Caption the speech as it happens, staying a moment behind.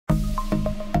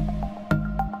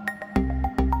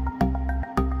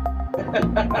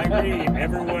I agree.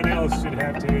 Everyone else should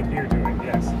have to adhere to it.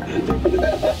 Yes.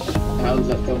 How does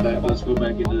that come back? Let's go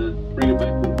back into bring it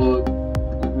back to the book.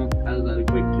 How does that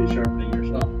equate to sharpening your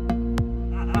saw?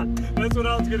 That's what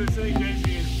I was gonna say,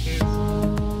 JC. Is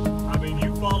I mean,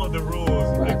 you followed the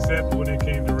rules, right, except when it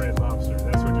came to Red Lobster.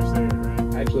 That's what you're saying,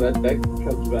 right? Actually, that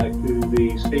comes back to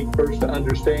the seek first to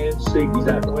understand, seek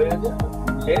to win,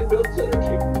 and build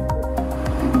synergy.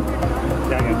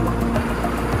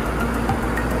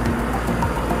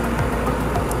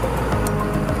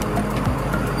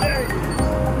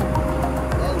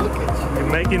 You're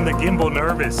making the gimbal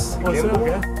nervous. What's up,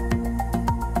 guy?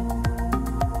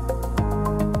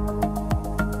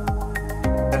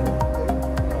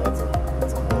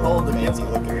 Hold the fancy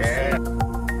looking. Yeah.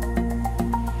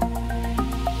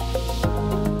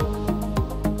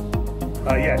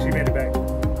 Yeah, she made it back.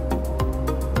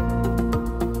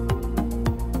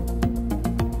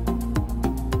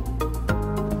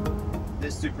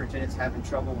 This superintendent's having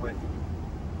trouble with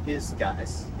his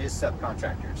guys, his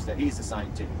subcontractors that he's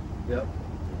assigned to. Yep.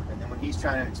 And then when he's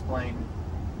trying to explain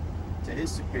to his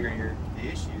superior the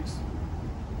issues,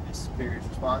 his superior's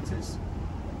response is,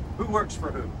 who works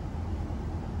for who?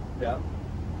 Yeah.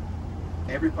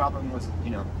 Every problem was,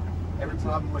 every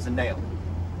problem was a nail.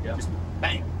 Yep. Just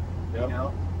bang.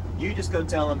 Yep. You just go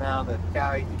tell them how the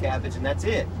cow ate the cabbage and that's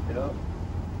it. Yep.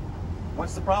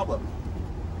 What's the problem?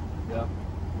 Yep.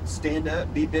 Stand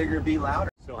up, be bigger, be louder.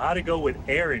 So how'd it go with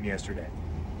Aaron yesterday?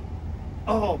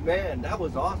 Oh man, that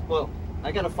was awesome. Well,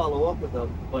 I got to follow up with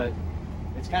them, but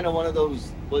it's kind of one of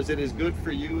those, was it as good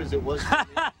for you as it was for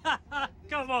me?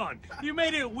 Come on, you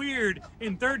made it weird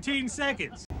in 13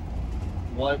 seconds.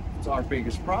 What's our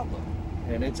biggest problem?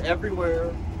 And it's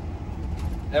everywhere,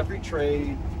 every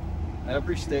trade,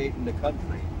 every state in the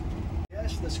country.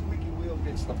 Yes, the squeaky wheel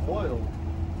gets the oil,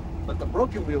 but the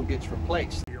broken wheel gets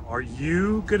replaced. Are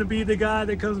you gonna be the guy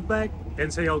that comes back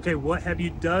and say, okay, what have you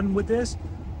done with this?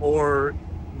 Or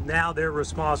now they're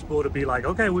responsible to be like,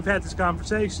 okay, we've had this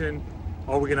conversation.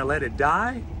 Are we gonna let it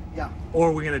die? Yeah. Or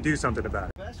are we gonna do something about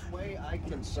it? The best way I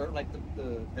can serve, like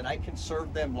that I can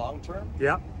serve them long term,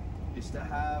 Yeah. is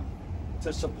to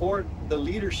support the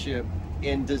leadership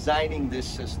in designing this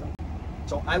system.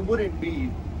 So I wouldn't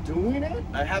be doing it.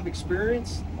 I have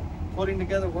experience putting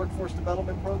together workforce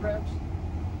development programs.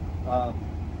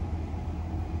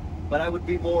 But I would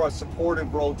be more a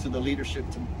supportive role to the leadership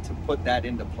to put that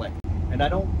into play. And I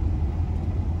don't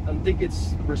think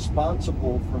it's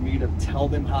responsible for me to tell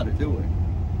them how to do it.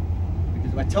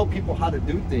 Because if I tell people how to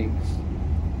do things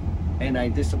and I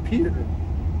disappear,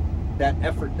 that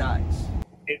effort dies.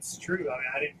 It's true. I mean,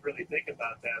 I didn't really think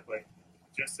about that, but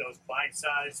just those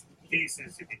bite-sized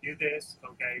pieces. If you do this,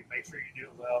 okay, make sure you do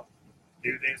it well.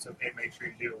 Do this, okay, make sure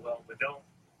you do it well. But don't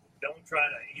try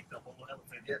to eat the whole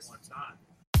elephant at one time.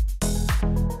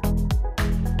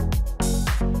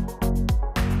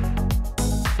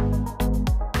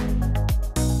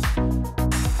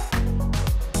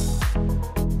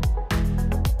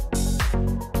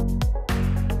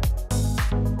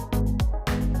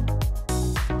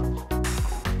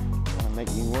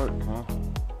 Make me work, huh?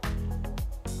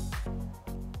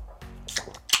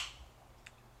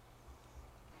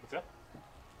 What's up?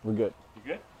 We're good. You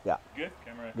good? Yeah. You good?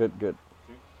 Camera. Good, good.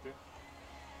 Good.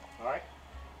 All right.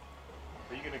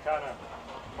 Are you going to kind of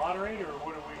moderate, or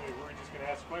what are we just going to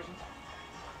ask questions?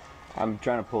 I'm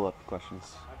trying to pull up the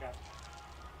questions.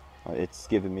 Okay. It's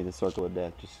giving me the circle of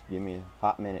death. Just give me a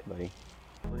hot minute, buddy.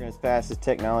 We're going as fast as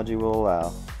technology will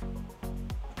allow.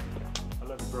 I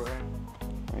love you, bro.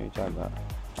 What are you talking about?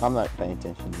 I'm not paying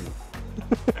attention to you.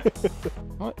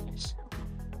 What?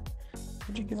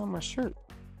 What'd you get on my shirt?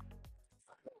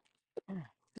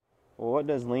 Well, what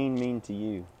does lean mean to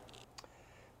you?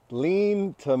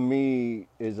 Lean to me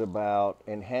is about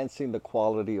enhancing the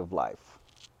quality of life.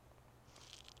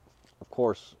 Of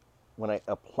course, when I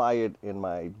apply it in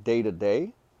my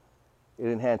day-to-day, it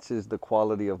enhances the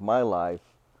quality of my life.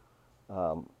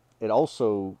 It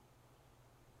also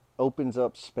opens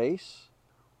up space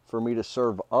for me to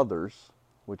serve others,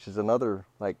 which is another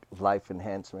life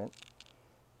enhancement.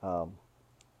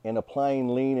 And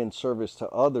applying lean in service to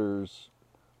others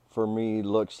for me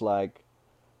looks like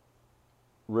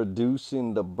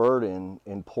reducing the burden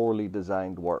in poorly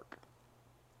designed work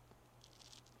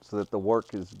so that the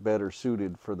work is better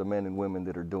suited for the men and women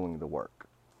that are doing the work.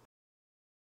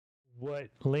 What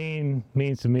lean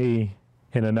means to me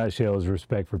in a nutshell is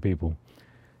respect for people.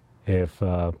 If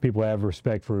people have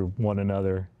respect for one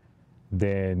another,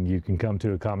 then you can come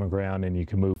to a common ground and you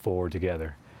can move forward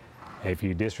together. If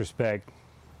you disrespect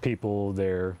people,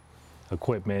 their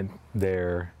equipment,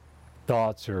 their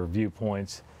thoughts or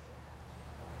viewpoints,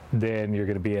 then you're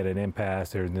going to be at an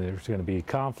impasse. There's going to be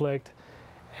conflict,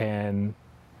 and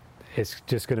it's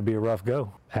just going to be a rough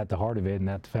go. At the heart of it, and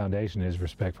at the foundation, is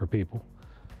respect for people.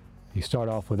 You start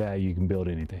off with that, you can build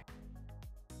anything.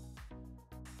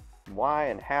 Why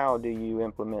and how do you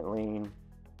implement lean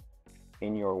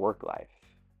in your work life?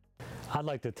 I'd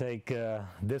like to take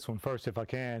this one first if I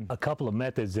can. A couple of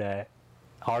methods that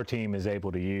our team is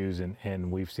able to use,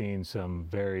 and we've seen some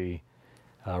very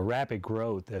rapid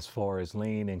growth as far as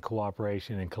lean and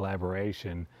cooperation and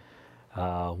collaboration.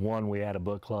 One, we had a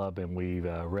book club, and we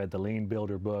read the Lean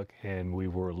Builder book, and we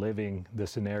were living the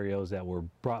scenarios that were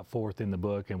brought forth in the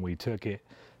book, and we took it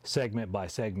segment by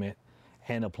segment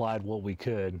and applied what we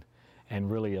could, and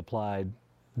really applied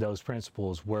those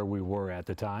principles where we were at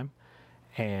the time.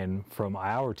 And from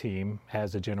our team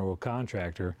as a general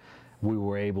contractor, we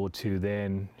were able to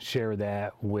then share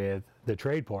that with the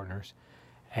trade partners.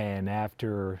 And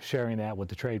after sharing that with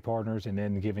the trade partners and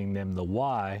then giving them the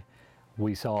why,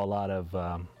 we saw a lot of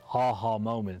aha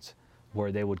moments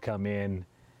where they would come in,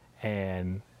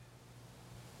 and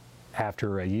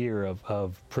after a year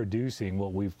of producing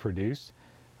what we've produced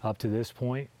up to this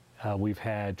point, we've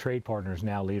had trade partners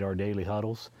now lead our daily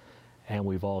huddles, and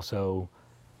we've also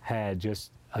had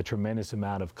just a tremendous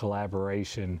amount of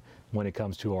collaboration when it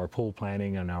comes to our pool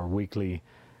planning and our weekly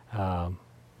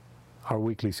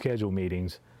schedule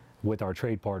meetings with our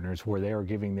trade partners, where they are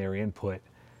giving their input.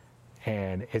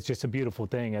 And it's just a beautiful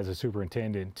thing as a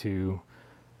superintendent to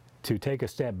take a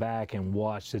step back and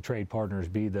watch the trade partners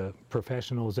be the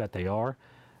professionals that they are,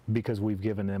 because we've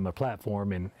given them a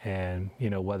platform. And you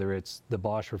know, whether it's the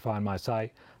Bosch Refine My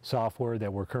Site software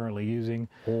that we're currently using,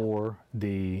 or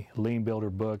the Lean Builder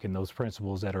book and those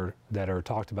principles that are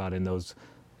talked about in those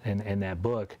in that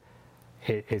book,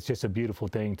 it's just a beautiful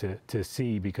thing to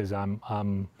see, because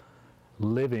I'm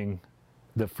living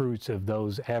the fruits of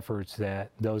those efforts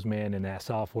that those men in that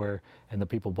software and the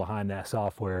people behind that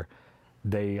software,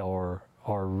 they are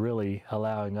really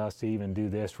allowing us to even do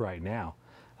this right now.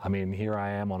 I mean, here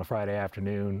I am on a Friday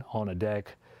afternoon on a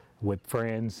deck with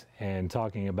friends and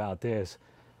talking about this.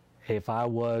 If I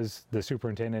was the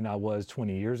superintendent I was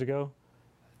 20 years ago,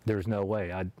 there's no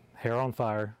way. I'd hair on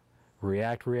fire,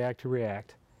 react,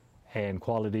 and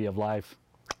quality of life.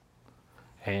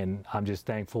 And I'm just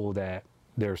thankful that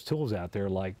there's tools out there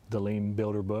like the Lean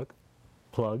Builder book,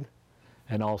 plug,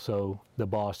 and also the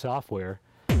Bosch software.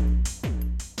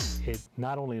 It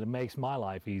not only makes my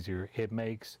life easier, it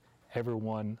makes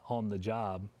everyone on the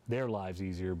job, their lives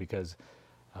easier, because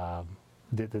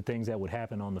the things that would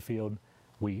happen on the field,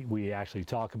 we actually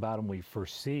talk about them, we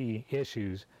foresee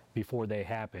issues before they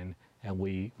happen, and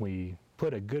we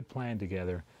put a good plan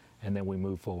together, and then we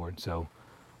move forward. So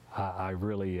I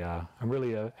really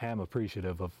am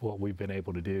appreciative of what we've been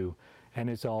able to do, and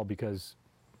it's all because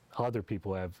other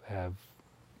people have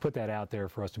put that out there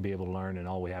for us to be able to learn, and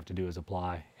all we have to do is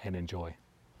apply and enjoy.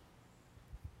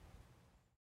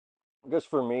 I guess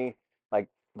for me, like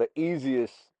the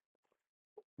easiest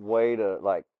way to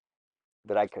like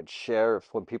that I could share, if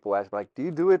when people ask like, do you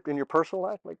do it in your personal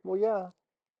life? Like, well, yeah,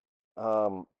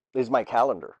 is my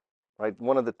calendar, right?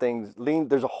 One of the things lean,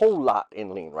 there's a whole lot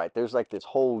in lean, right? There's like this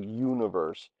whole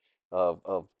universe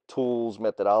of tools,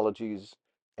 methodologies,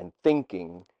 and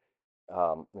thinking.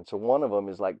 And so one of them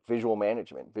is like visual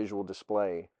management, visual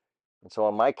display. And so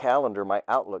on my calendar, my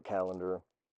Outlook calendar,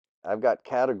 I've got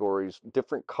categories,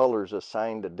 different colors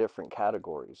assigned to different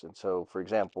categories. And so, for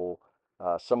example,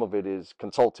 some of it is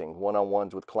consulting,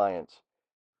 one-on-ones with clients.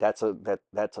 That's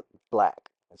black.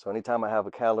 And so anytime I have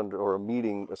a calendar or a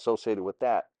meeting associated with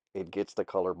that, it gets the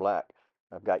color black.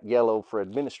 I've got yellow for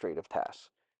administrative tasks.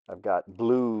 I've got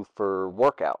blue for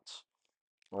workouts.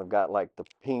 I've got like the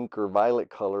pink or violet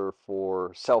color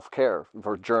for self-care,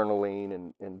 for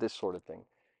journaling and this sort of thing.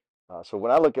 So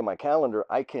when I look at my calendar,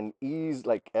 I can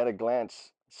like at a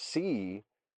glance see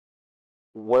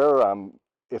where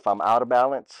if I'm out of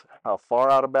balance, how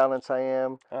far out of balance I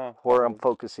am, where I'm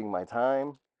focusing my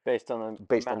time. Based on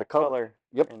the color.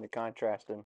 Yep. And the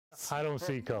contrasting. I don't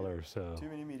see color, so. Too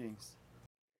many meetings.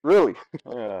 Really?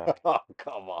 Uh, Oh,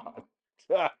 come on.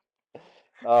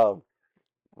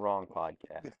 wrong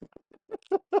podcast.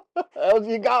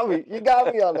 You got me. You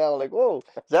got me on that one. Like, whoa,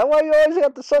 is that why you always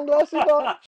have the sunglasses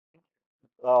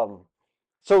on?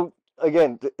 So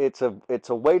again, it's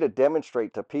a way to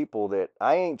demonstrate to people that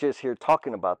I ain't just here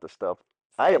talking about the stuff.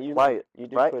 I apply it. You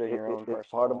do right? put it in your own It's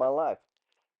part of my life.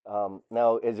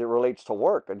 Now, as it relates to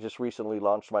work, I just recently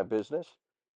launched my business.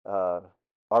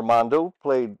 Armando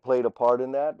played a part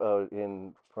in that,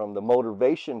 from the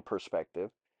motivation perspective,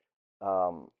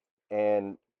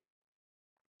 and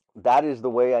that is the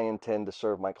way I intend to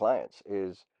serve my clients.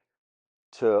 Is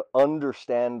to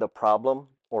understand the problem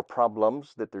or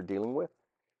problems that they're dealing with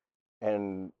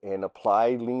and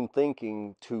apply lean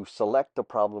thinking to select the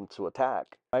problem to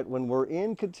attack. Right? When we're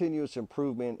in continuous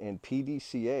improvement in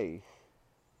PDCA,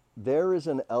 there is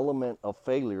an element of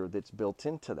failure that's built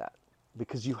into that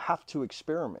because you have to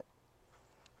experiment.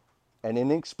 And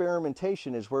in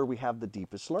experimentation is where we have the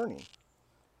deepest learning.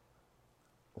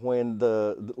 When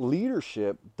the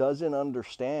leadership doesn't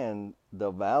understand the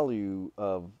value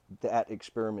of that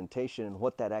experimentation and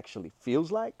what that actually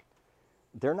feels like,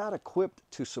 they're not equipped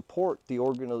to support the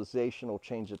organizational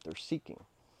change that they're seeking.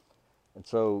 And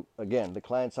so, again, the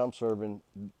clients I'm serving,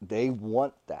 they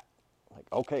want that. Like,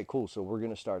 okay, cool, so we're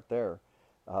going to start there.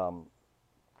 And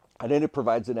then it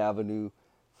provides an avenue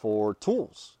for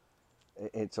tools.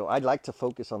 And so I'd like to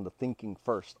focus on the thinking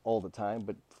first all the time,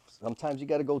 but sometimes you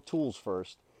got to go tools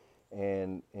first.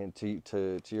 And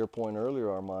to your point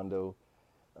earlier, Armando,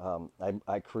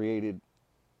 I created,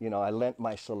 I lent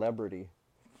my celebrity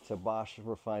to Bosch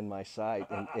Refine My Site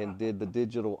and did the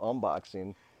digital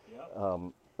unboxing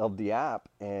of the app.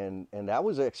 And that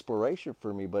was exploration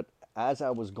for me. But as I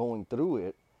was going through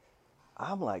it,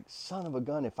 I'm like, son of a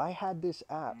gun, if I had this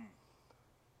app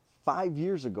 5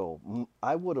 years ago,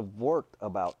 I would have worked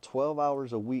about 12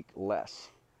 hours a week less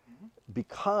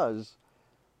because,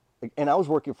 and I was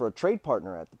working for a trade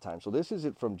partner at the time. So this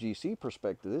isn't from GC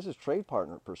perspective, this is trade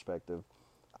partner perspective.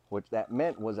 What that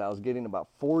meant was I was getting about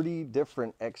 40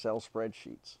 different Excel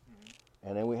spreadsheets.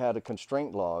 And then we had a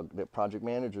constraint log that project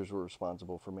managers were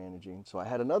responsible for managing. So I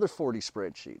had another 40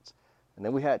 spreadsheets. And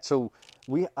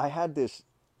then I had this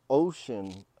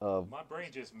ocean of, My brain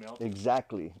just melted.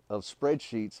 exactly, of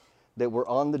spreadsheets that were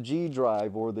on the G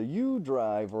drive or the U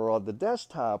drive or on the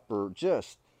desktop or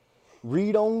just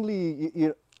read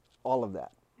only, all of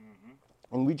that.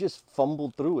 And we just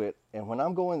fumbled through it. And when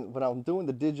I'm doing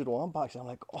the digital unboxing, I'm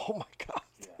like, oh my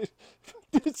God,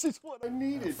 this is what I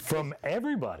needed. From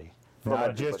everybody, From not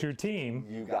everybody. just your team,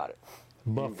 You got it.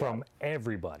 but from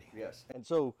everybody. Yes. And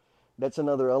so that's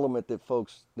another element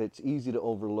that's easy to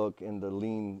overlook in the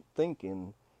lean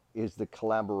thinking is the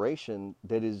collaboration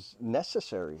that is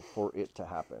necessary for it to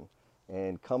happen.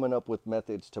 And coming up with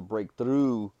methods to break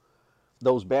through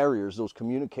those barriers, those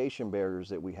communication barriers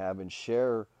that we have, and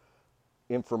share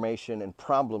information and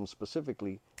problems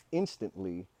specifically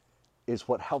instantly is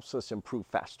what helps us improve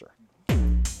faster.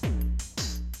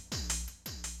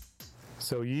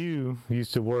 So you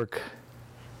used to work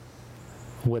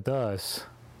with us,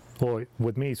 or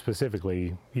with me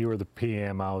specifically. You were the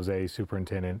PM, I was a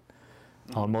superintendent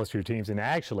on most of your teams. And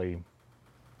actually,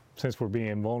 since we're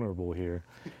being vulnerable here,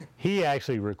 he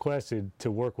actually requested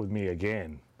to work with me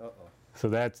again.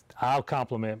 So I'll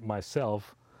compliment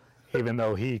myself, even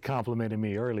though he complimented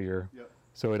me earlier. Yep.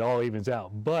 So it all evens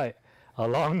out. But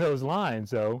along those lines,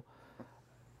 though,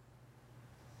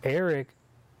 Eric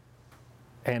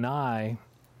and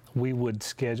we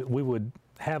would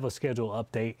have a schedule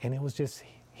update, and it was just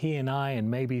he and I and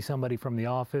maybe somebody from the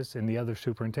office and the other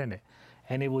superintendent.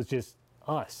 And it was just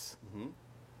us.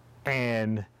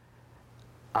 And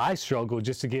I struggled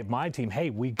just to get my team, hey,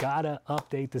 we gotta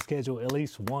update the schedule at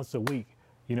least once a week,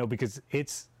 because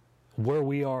it's where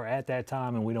we are at that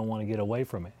time and we don't want to get away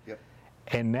from it. Yep.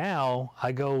 And now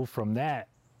I go from that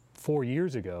 4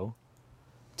 years ago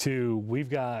to we've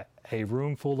got a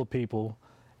room full of people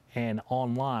and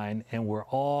online, and we're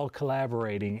all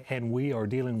collaborating, and we are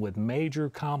dealing with major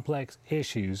complex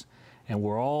issues, and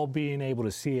we're all being able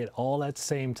to see it all at the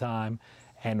same time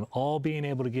and all being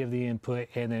able to give the input,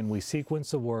 and then we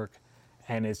sequence the work,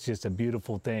 and it's just a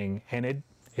beautiful thing. And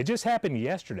it just happened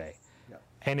yesterday. Yeah.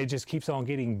 And it just keeps on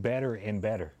getting better and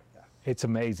better. Yeah. It's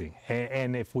amazing.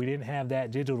 And if we didn't have that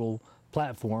digital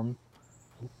platform,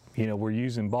 we're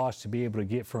using Bosch to be able to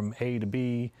get from A to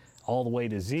B all the way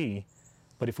to Z.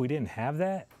 But if we didn't have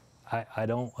that, I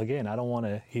don't want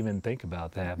to even think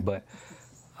about that. But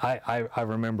I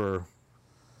remember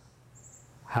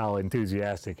how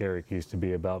enthusiastic Eric used to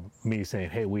be about me saying,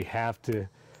 hey, we have to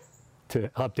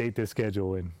update this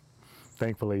schedule. And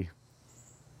thankfully,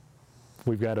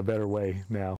 we've got a better way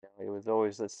now. It was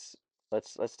always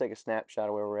let's take a snapshot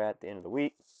of where we're at the end of the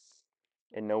week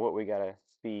and know what we gotta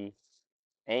be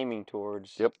aiming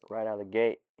towards right out of the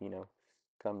gate,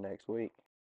 come next week.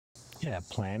 Yeah,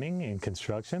 planning and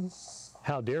construction.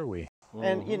 How dare we?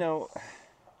 And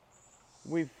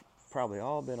we've probably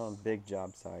all been on big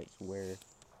job sites where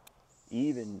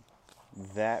even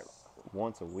that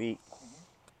once a week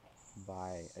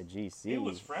by a GC It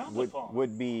was frowned upon.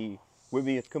 would be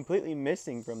completely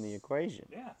missing from the equation.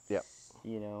 Yeah. Yep.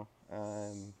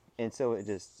 And so it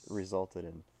just resulted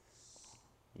in,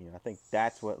 I think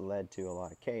that's what led to a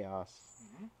lot of chaos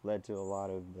led to a lot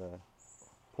of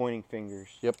pointing fingers.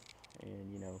 Yep.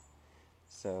 And, you know,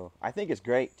 so I think it's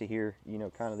great to hear, you know,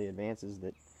 kind of the advances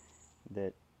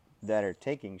that are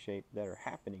taking shape, that are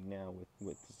happening now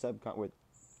with with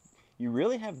you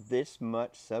really have this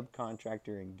much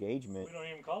subcontractor engagement. We don't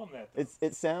even call them that.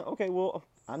 It sound okay. Well,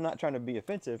 I'm not trying to be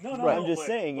offensive. No, Right. I'm just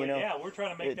saying, you know. Yeah, we're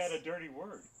trying to make that a it's- dirty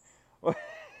word.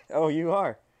 Oh, you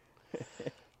are.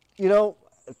 You know,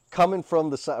 coming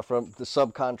from the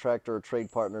subcontractor or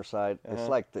trade partner side, it's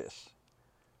like this.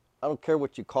 I don't care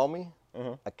what you call me.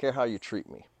 I care how you treat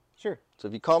me. Sure. So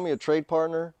if you call me a trade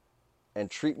partner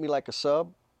and treat me like a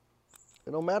sub,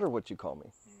 it don't matter what you call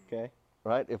me. Okay.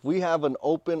 Right? If we have an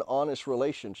open, honest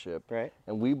relationship, Right.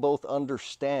 and we both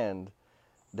understand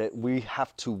that we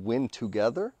have to win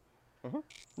together,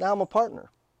 now I'm a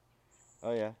partner.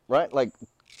 Oh yeah. Right? Like,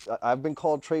 I've been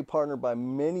called trade partner by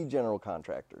many general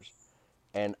contractors,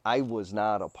 and I was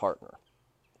not a partner.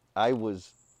 I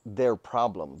was their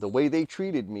problem. The way they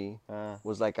treated me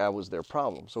was like I was their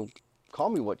problem. So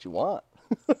call me what you want.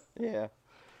 Yeah.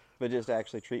 But just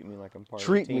actually treat me like I'm part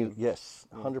Treat of the me, team. yes,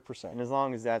 Yeah. 100%. And as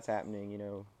long as that's happening, you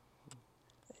know,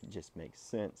 it just makes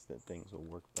sense that things will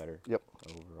work better. Yep.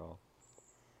 Overall.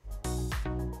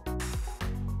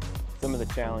 Some of the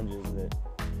challenges that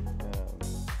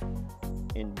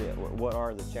what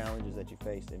are the challenges that you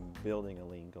faced in building a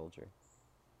lean culture?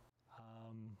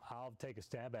 I'll take a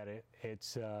stab at it.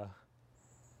 It's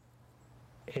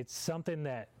something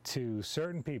that to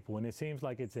certain people, and it seems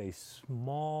like it's a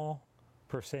small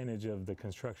percentage of the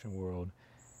construction world,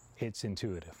 it's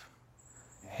intuitive.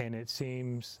 And it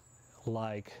seems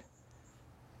like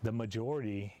the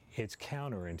majority, it's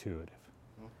counterintuitive.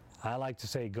 I like to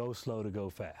say go slow to go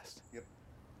fast. Yep.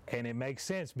 And it makes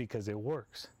sense because it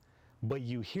works. But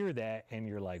you hear that and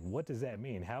you're like, what does that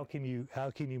mean? How can you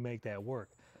make that work?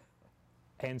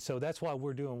 And so that's why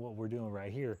we're doing what we're doing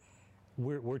right here.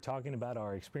 We're talking about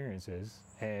our experiences.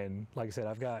 And like I said,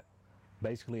 I've got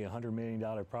basically $100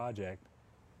 million project,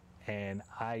 and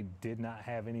I did not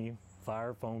have any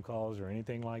fire phone calls or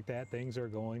anything like that. Things are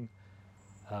going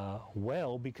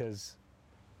well because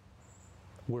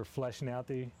we're fleshing out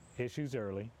the issues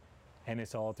early, and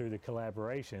it's all through the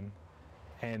collaboration.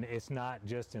 And it's not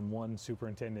just in one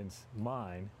superintendent's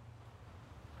mind,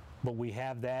 but we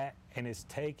have that, and it's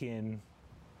taken,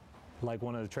 like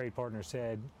one of the trade partners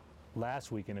said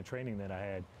last week in a training that I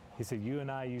had, he said, you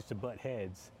and I used to butt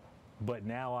heads, but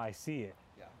now I see it.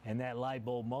 Yeah. And that light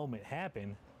bulb moment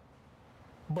happened,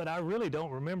 but I really don't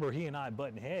remember he and I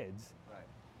butting heads.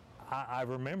 Right. I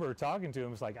remember talking to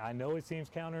him, it's like, I know it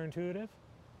seems counterintuitive,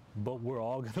 but we're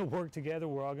all gonna work together,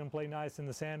 we're all gonna play nice in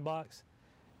the sandbox,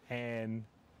 and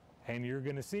you're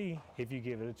gonna see if you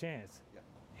give it a chance. Yeah.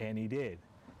 And he did.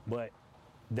 But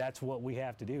that's what we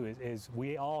have to do is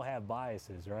we all have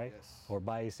biases, right? Yes. Or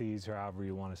biases, or however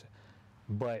you want to say.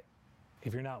 But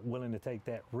if you're not willing to take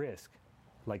that risk,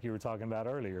 like you were talking about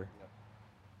earlier,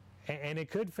 and it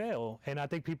could fail, and I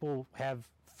think people have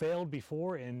failed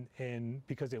before and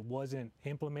because it wasn't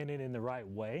implemented in the right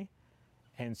way,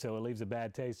 and so it leaves a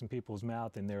bad taste in people's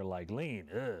mouth, and they're like, lean,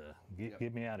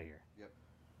 get me out of here. Yep.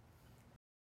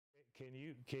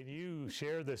 Can you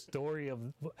share the story of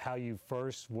how you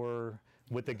first were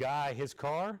with the guy, his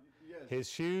car, his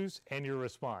shoes, and your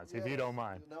response, if you don't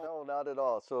mind? No, not at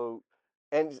all. So,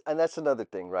 and that's another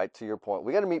thing, right? To your point,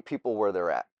 we got to meet people where they're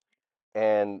at,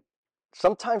 and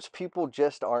sometimes people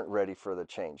just aren't ready for the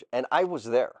change. And I was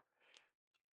there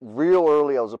real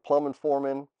early. I was a plumbing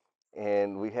foreman,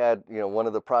 and we had one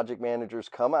of the project managers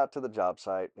come out to the job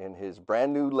site in his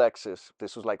brand new Lexus.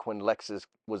 This was like when Lexus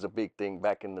was a big thing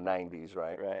back in the 90s,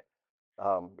 right? Right.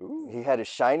 He had his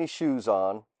shiny shoes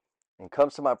on, and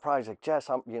comes to my project, like, Jess,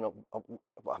 I'm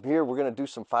here, we're gonna do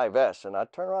some 5S. And I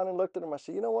turned around and looked at him, I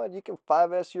said, you know what, you can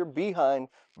 5S your behind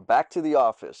back to the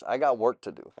office. I got work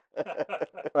to do.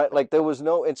 Right? Like there was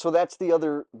no, and so that's the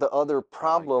other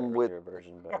problem with your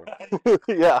version better.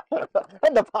 yeah, I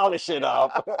had to polish it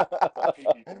up.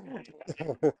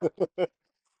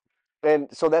 And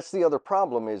so that's the other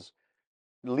problem is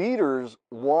leaders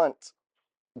want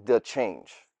the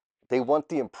change. They want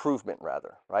the improvement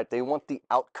rather, right? They want the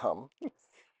outcome.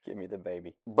 Give me the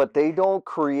baby. But they don't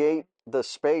create the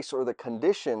space or the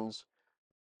conditions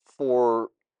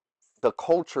for the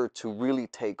culture to really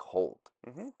take hold.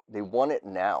 Mm-hmm. They want it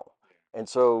now. And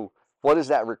so what does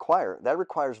that require? That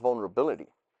requires vulnerability.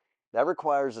 That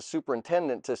requires a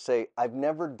superintendent to say, I've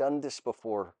never done this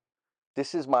before.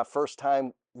 This is my first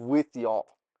time with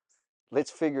y'all.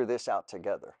 Let's figure this out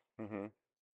together. Mm-hmm.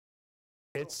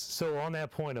 It's so on that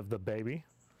point of the baby,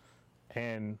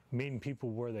 and meeting people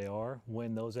where they are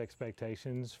when those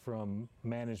expectations from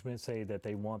management say that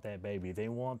they want that baby, they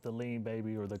want the lean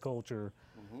baby or the culture.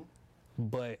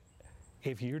 But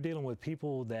if you're dealing with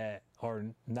people that are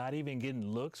not even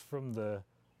getting looks from the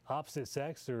opposite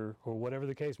sex or whatever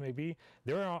the case may be,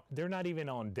 they're not even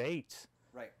on dates.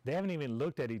 Right. They haven't even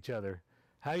looked at each other.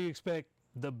 How do you expect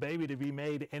the baby to be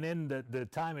made, and then the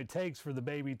time it takes for the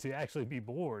baby to actually be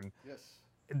born? Yes.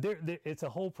 It's a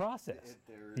whole process.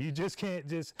 You just can't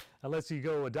unless you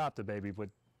go adopt a baby, but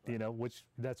you know, which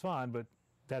that's fine, but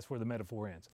that's where the metaphor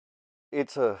ends.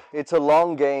 It's a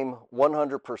long game,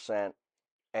 100%.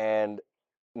 And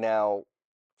now,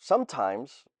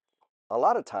 sometimes, a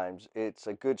lot of times, it's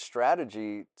a good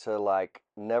strategy to like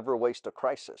never waste a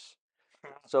crisis.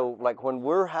 So like when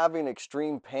we're having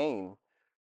extreme pain,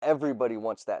 everybody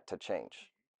wants that to change.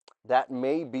 That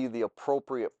may be the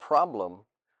appropriate problem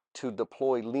to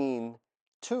deploy lean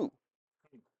to,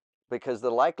 because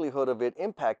the likelihood of it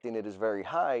impacting it is very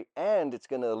high, and it's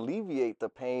going to alleviate the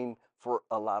pain for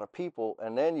a lot of people.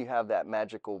 And then you have that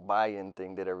magical buy-in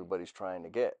thing that everybody's trying to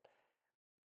get.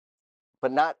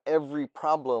 But not every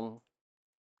problem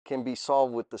can be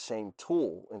solved with the same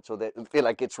tool, and so that it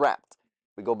like it's wrapped.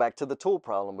 We go back to the tool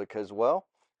problem because, well,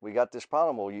 we got this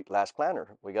problem. Well, last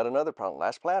planner. We got another problem.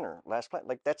 Last planner. Last plan.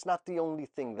 Like that's not the only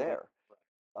thing there.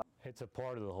 It's a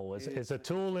part of the whole. It's a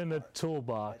tool in the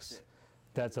toolbox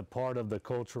that's a part of the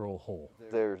cultural whole.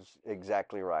 There's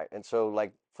exactly right. And so,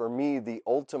 like for me, the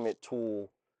ultimate tool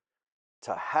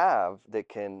to have that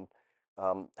can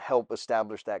help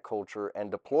establish that culture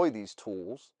and deploy these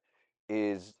tools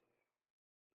is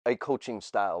a coaching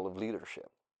style of leadership.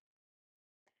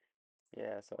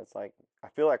 Yeah, so it's like I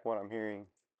feel like what I'm hearing,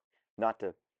 not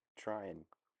to try and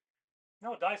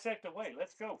No, dissect away.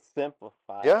 Let's go.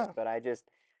 simplify Yeah. it, but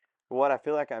what I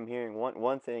feel like I'm hearing,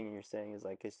 one thing you're saying is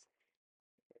like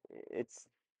it's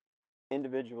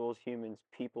individuals, humans,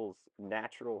 people's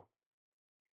natural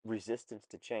resistance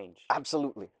to change.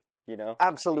 Absolutely. You know,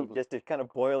 Absolutely. just to kind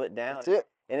of boil it down. That's it.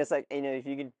 And it's like, you know, if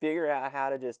you can figure out how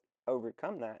to just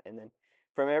overcome that, and then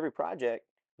from every project,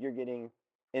 you're getting,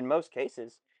 in most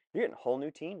cases, you're getting a whole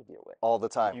new team to deal with. All the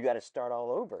time. You got to start all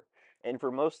over. And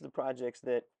for most of the projects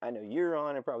that I know you're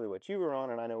on, and probably what you were on,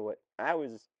 and I know what I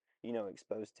was, you know,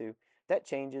 exposed to, that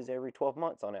changes every 12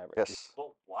 months on average. Yes.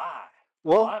 But why?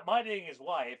 Well, My thing is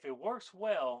why. If it works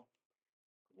well,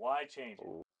 why change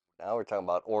it? now we're talking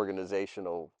about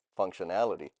organizational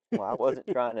functionality. Well, I wasn't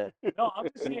trying to. No, I'm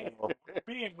just saying, we're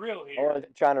being real I here.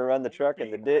 wasn't trying to run the truck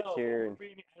in the ditch here. And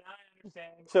I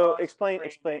understand. So explain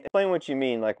what you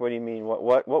mean. Like, what do you mean?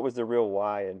 What was the real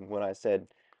why? And when I said,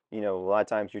 you know, a lot of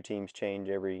times your teams change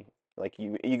every, like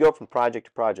you go from project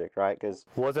to project, right? Because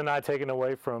Wasn't I taken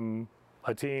away from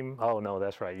a team? Oh no,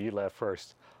 that's right. You left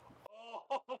first.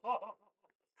 Oh,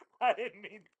 I didn't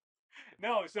mean.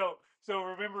 No, so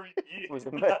remember you. was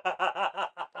wow.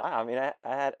 I mean, I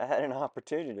had an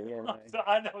opportunity, and So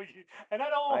I know you, and I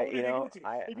don't want to you know, get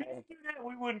into. If you didn't do that,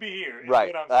 we wouldn't be here. Is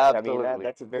Right. what I'm saying. Absolutely. I mean,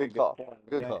 that's a very good call. point.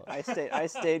 Good I, call. I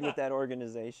stayed with that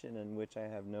organization, in which I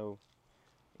have no.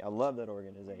 I love that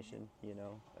organization. You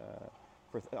know,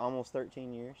 for almost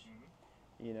 13 years.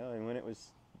 You know, and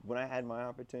when I had my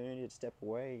opportunity to step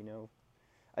away, you know,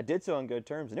 I did so on good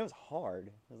terms, and it was hard.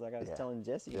 It was like I was Yeah. telling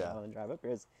Jesse Yeah. on the drive up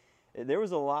here. There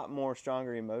was a lot more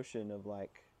stronger emotion of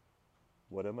like,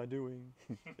 what am I doing?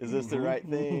 Is this the right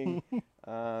thing?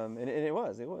 And it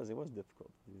was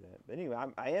difficult to do that. But anyway,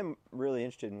 I am really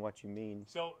interested in what you mean.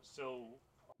 So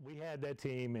we had that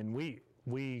team, and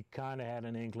we kind of had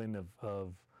an inkling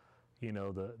of you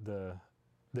know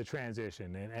the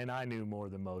transition, and I knew more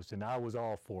than most, and I was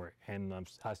all for it, and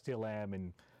I still am.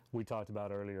 And we talked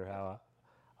about earlier how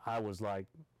I was like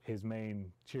his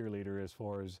main cheerleader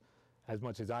as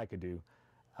much as I could do,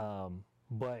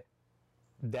 but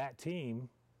that team,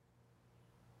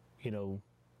 you know,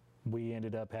 we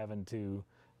ended up having to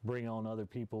bring on other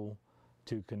people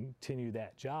to continue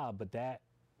that job, but that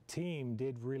team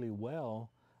did really well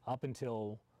up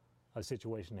until a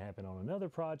situation happened on another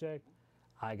project.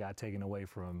 I got taken away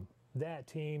from that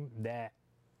team. That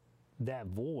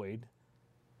void,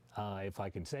 if I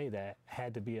can say that,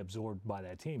 had to be absorbed by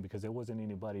that team because there wasn't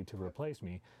anybody to replace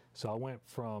me. So I went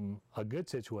from a good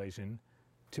situation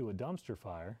to a dumpster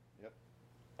fire. Yep.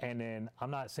 And then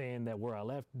I'm not saying that where I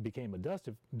left became a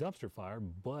dumpster fire,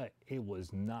 but it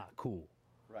was not cool.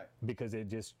 Right. Because it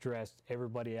just stressed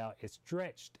everybody out. It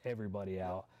stretched everybody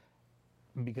out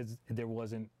because there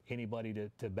wasn't anybody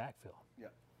to backfill. Yeah.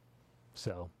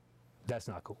 So that's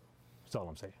not cool. That's all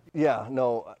I'm saying. Yeah,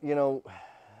 no, you know,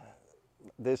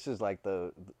 this is like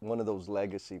one of those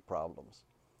legacy problems.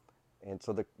 And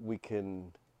so that we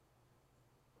can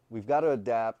we've got to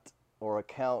adapt or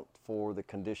account for the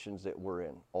conditions that we're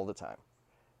in all the time.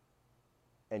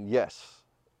 And yes,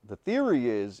 the theory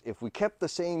is if we kept the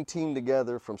same team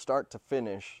together from start to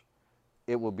finish,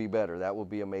 it will be better. That would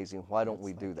be amazing. Why don't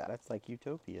we do that? That's like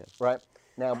utopia. Right?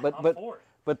 Now,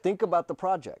 but think about the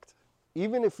project.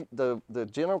 Even if the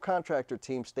general contractor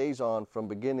team stays on from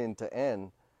beginning to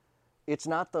end, it's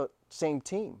not the same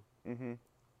team.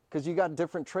 Because you got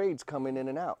different trades coming in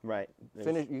and out. Right.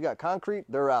 You got concrete,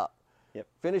 they're out. Yep.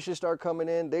 Finishes start coming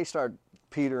in, they start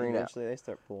petering out. Eventually they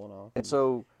start pulling off. And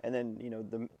so, and then, you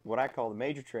know, what I call the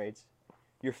major trades,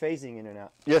 you're phasing in and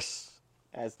out. yes,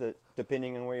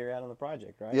 Depending on where you're at on the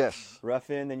project, right? yes. Rough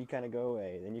in, then you kind of go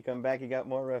away. Then you come back, you got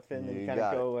more rough in, then you You kind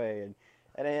of got go it. away.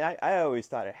 And I always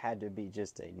thought it had to be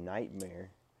just a nightmare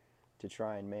to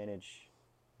try and manage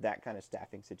that kind of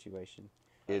staffing situation.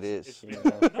 It is. You know?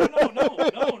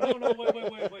 No,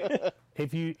 wait.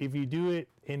 If you do it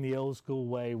in the old school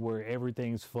way where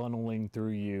everything's funneling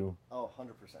through you, Oh, 100%.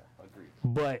 Agreed.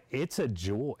 but it's a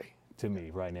joy to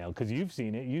me right now because you've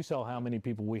seen it. You saw how many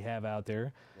people we have out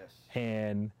there, Yes.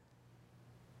 and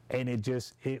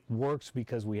it works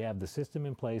because we have the system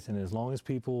in place, and as long as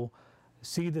people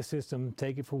see the system,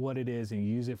 take it for what it is, and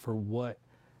use it for what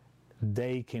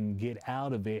they can get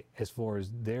out of it as far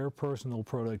as their personal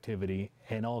productivity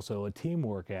and also a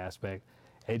teamwork aspect,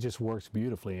 it just works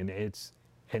beautifully. And it's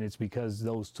because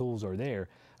those tools are there.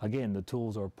 Again, the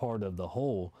tools are part of the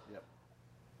whole. Yep.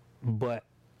 But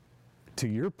to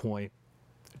your point,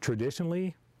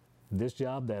 traditionally, this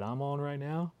job that I'm on right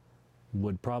now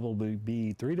would probably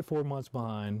be 3 to 4 months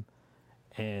behind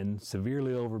and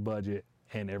severely over budget,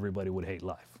 and everybody would hate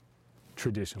life,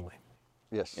 traditionally.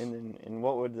 Yes. And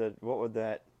what's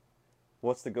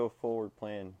the go forward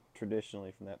plan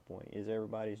traditionally from that point? Is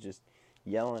everybody's just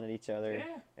yelling at each other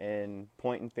and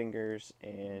pointing fingers,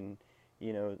 and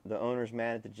you know, the owner's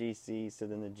mad at the GC, so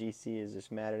then the GC is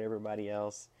just mad at everybody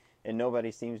else, and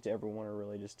nobody seems to ever want to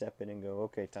really just step in and go,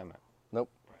 okay, time out. Nope.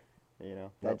 You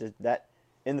know, Nope. that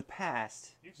in the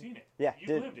past. You've seen it. Yeah,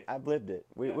 I've lived it.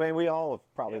 We all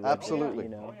have probably lived Absolutely. it,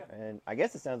 you know. And I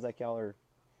guess it sounds like y'all are,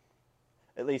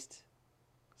 at least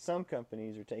some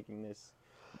companies are taking this,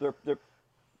 they're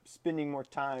spending more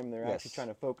time, they're actually Yes. trying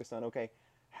to focus on, okay,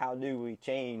 how do we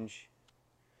change,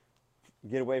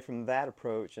 get away from that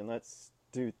approach, and let's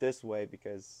do it this way,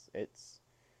 because it's,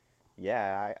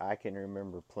 I can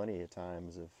remember plenty of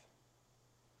times of,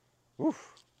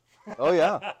 oof, Oh,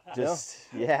 yeah. just,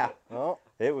 Oh,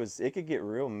 it could get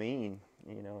real mean,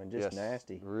 you know, and just yes.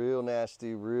 nasty. Real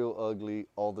nasty, real ugly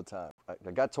all the time.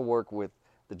 I got to work with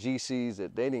the GCs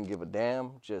that they didn't give a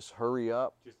damn. Just hurry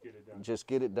up. Just get it done. Just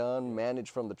get it done. Manage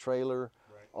from the trailer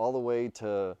all the way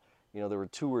to, you know, there were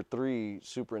 2 or 3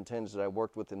 superintendents that I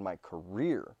worked with in my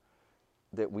career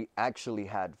that we actually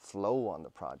had flow on the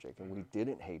project, and we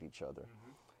didn't hate each other.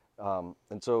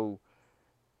 And so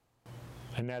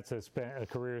And that's a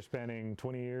career spanning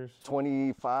 20 years?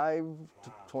 25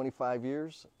 to 25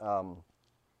 years.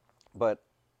 But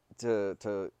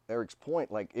to Eric's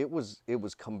point, like it was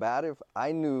combative.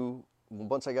 I knew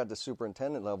once I got to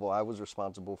superintendent level, I was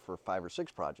responsible for 5 or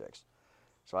 6 projects.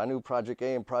 So I knew project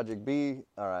A and project B,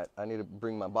 all right, I need to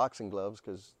bring my boxing gloves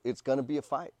because it's going to be a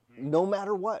fight. No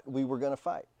matter what, we were going to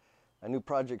fight. I knew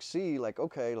project C, like,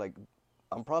 okay, like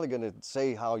I'm probably going to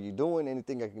say how you doing,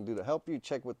 anything I can do to help you,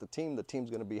 check with the team's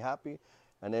going to be happy.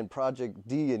 And then project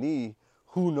D and E,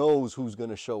 who knows who's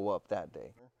going to show up that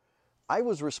day. I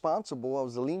was responsible, I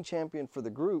was the lean champion for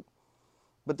the group,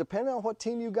 but depending on what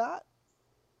team you got,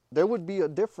 there would be a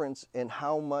difference in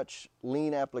how much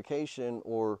lean application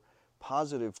or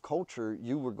positive culture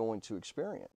you were going to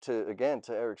experience. To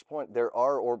Eric's point, there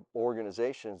are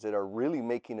organizations that are really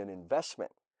making an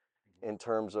investment in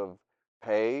terms of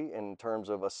pay, in terms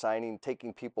of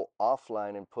taking people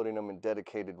offline and putting them in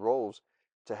dedicated roles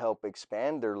to help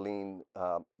expand their lean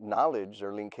knowledge,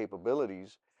 their lean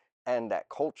capabilities, and that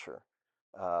culture.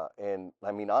 And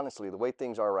I mean, honestly, the way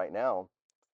things are right now,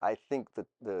 I think that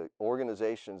the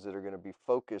organizations that are going to be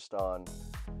focused on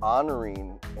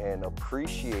honoring and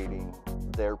appreciating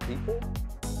their people,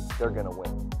 they're going to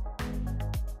win.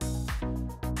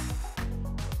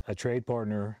 A trade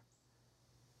partner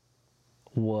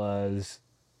was,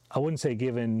 I wouldn't say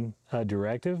given a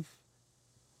directive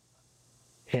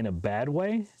in a bad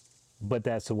way, but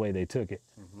that's the way they took it.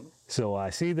 So I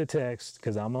see the text,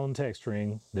 because I'm on text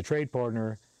string, the trade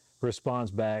partner responds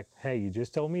back, hey, you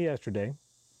just told me yesterday,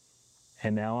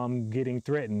 and now I'm getting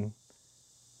threatened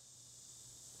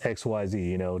XYZ,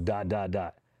 you know, ...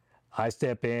 I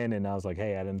step in and I was like,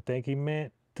 hey, I didn't think he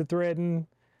meant to threaten,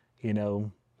 you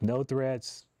know, no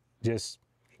threats, just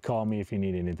call me if you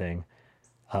need anything.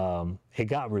 it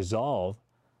got resolved,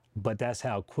 but that's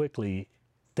how quickly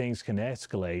things can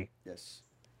escalate Yes.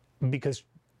 because,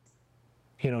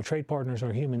 trade partners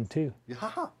are human too.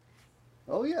 Yeah.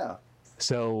 Oh yeah.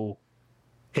 So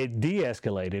it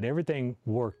de-escalated, everything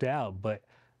worked out, but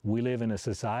we live in a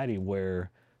society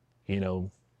where,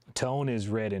 tone is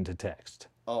read into text.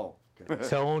 Oh. Okay.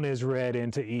 Tone is read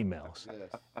into emails.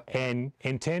 Yes. And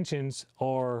intentions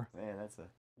are, Man,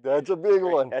 That's a big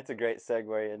one. that's a great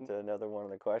segue into another one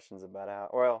of the questions about how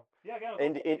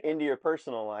into your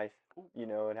personal life,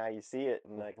 and how you see it,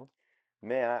 and like,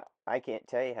 man, I can't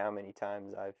tell you how many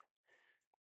times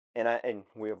and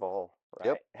we have all right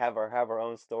Yep. have our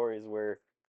own stories where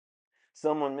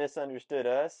someone misunderstood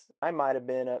us. I might have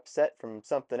been upset from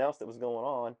something else that was going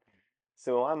on,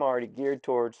 so I'm already geared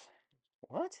towards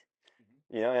what,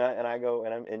 and I go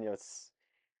and it's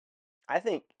I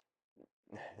think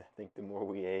I think the more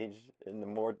we age and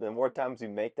the more times we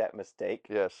make that mistake,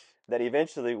 Yes. that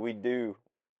eventually we do,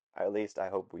 at least I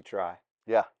hope we try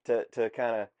Yeah. to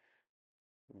kind of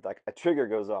like a trigger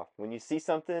goes off when you see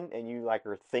something and you like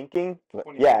are thinking,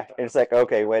 yeah, and it's like,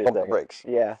 okay, wait a Pump the second, brakes.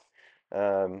 yeah,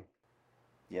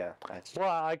 yeah, that's well,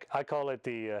 I call it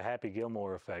the Happy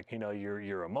Gilmore effect.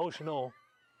 You're emotional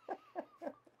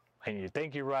and you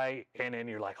think you're right, and then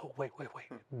you're like, oh, wait.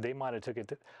 They might have took it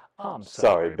to, I'm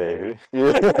sorry, baby.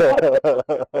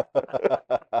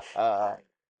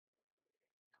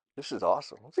 This is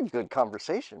awesome. It's a good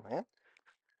conversation, man.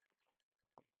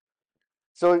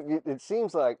 So it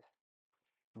seems like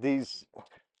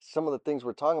some of the things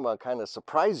we're talking about kind of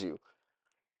surprise you.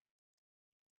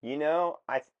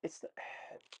 it's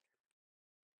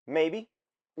maybe,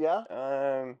 Yeah.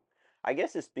 I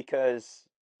guess it's because,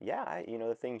 yeah,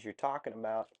 the things you're talking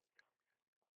about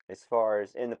as far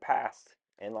as in the past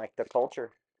and like the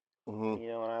culture, Hmm.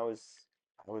 and I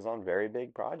was on very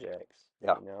big projects,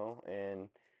 Yeah. and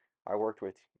I worked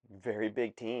with very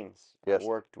big teams. Yes.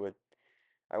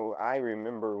 I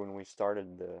remember when we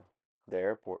started the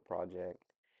airport project,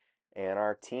 and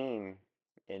our team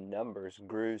in numbers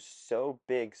grew so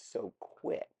big so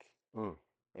quick, Mm.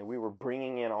 and we were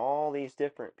bringing in all these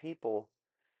different people,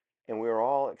 and we were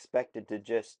all expected to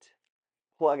just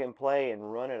plug and play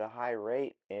and run at a high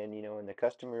rate, and the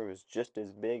customer was just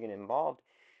as big and involved,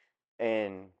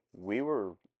 and we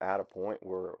were at a point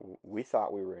where we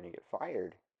thought we were going to get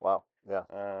fired. Wow. Yeah.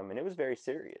 And it was very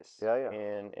serious. Yeah, yeah.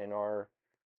 And our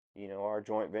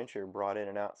joint venture brought in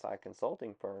an outside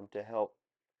consulting firm to help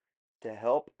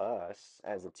us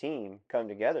as a team come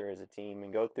together as a team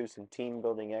and go through some team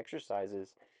building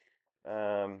exercises.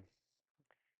 Um,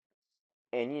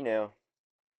 and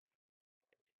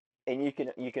and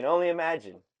you can only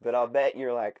imagine, but I'll bet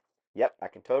you're like, yep, I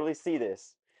can totally see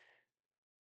this.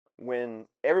 When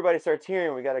everybody starts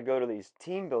hearing we got to go to these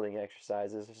team building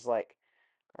exercises, it's like,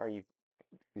 are you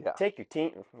Yeah. take your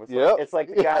team? Yep. It's like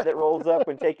the guy that rolls up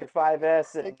and take your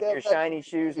 5S and Take that your back. shiny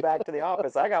shoes back to the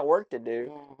office. I got work to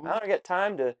do. I Mhm. don't got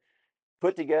time to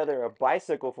put together a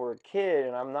bicycle for a kid,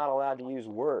 and I'm not allowed to use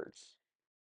words.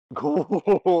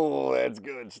 Cool. That's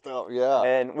good stuff. Yeah.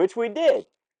 And which we did.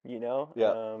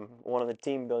 Yeah. One of the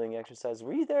team building exercises.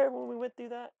 Were you there when we went through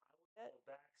that?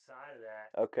 Backside of that.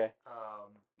 Okay.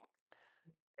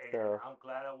 And So- I'm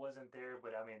glad I wasn't there,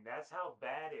 but I mean, that's how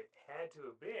bad it had to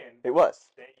have been It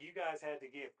was. that you guys had to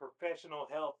get professional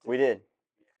help. We did.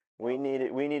 We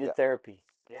needed Yeah. therapy.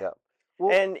 Yeah.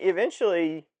 Well, And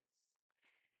eventually,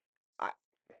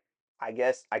 I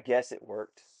guess it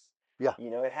worked. Yeah.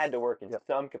 It had to work in Yep.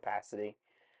 some capacity.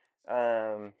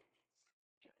 I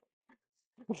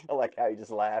like how you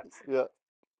just laughed. yeah.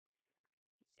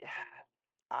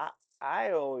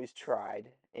 I always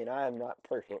tried, and I am not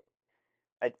perfect.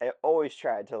 I always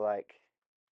tried to like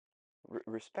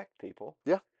respect people.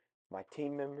 Yeah. My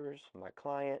team members, my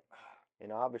client,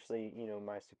 and obviously,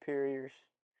 my superiors.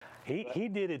 He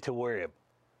did it to where it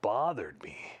bothered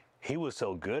me. He was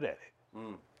so good at it.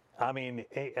 Mm. I mean,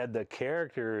 the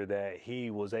character that he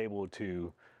was able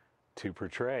to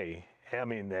portray, I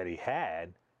mean, that he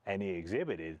had and he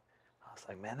exhibited, I was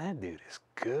like, man, that dude is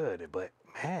good. But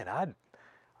man,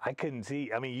 I couldn't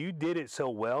see. I mean, you did it so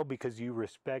well because you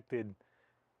respected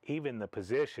even the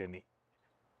position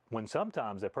when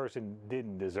sometimes the person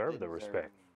didn't deserve the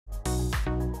respect.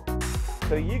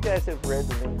 So you guys have read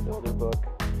the Lean Builder book,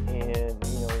 and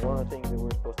one of the things that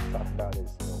we're supposed to talk about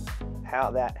is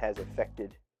how that has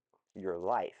affected your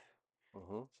life.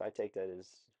 Mm-hmm. So I take that as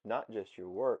not just your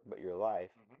work, but your life.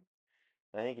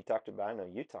 I think I know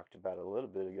you talked about it a little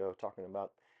bit ago, talking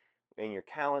about in your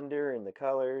calendar and the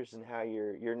colors and how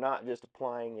you're not just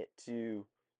applying it to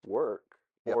work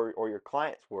Yep. or your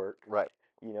client's work. Right.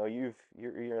 You're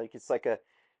like, it's like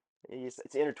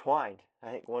It's intertwined.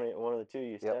 I think one of the two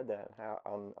you Yep. said that how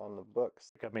on the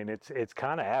books. I mean, it's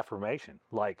kind of affirmation.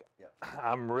 Like,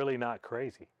 I'm really not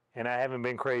crazy, and I haven't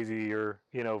been crazy or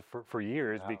for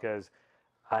years because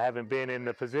I haven't been in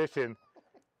the position.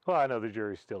 Well, I know the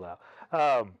jury's still out,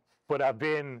 but I've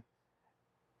been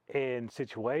in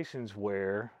situations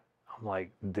where I'm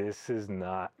like, this is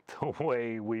not the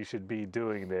way we should be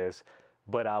doing this,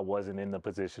 but I wasn't in the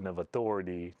position of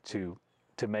authority to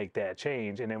make that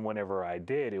change. And then whenever I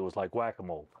did, it was like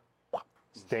whack-a-mole.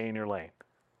 Stay in your lane.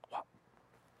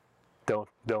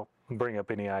 Don't bring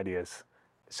up any ideas.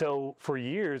 So for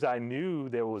years I knew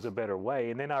there was a better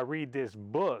way, and then I read this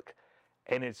book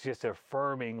and it's just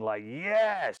affirming, like,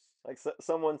 yes. Like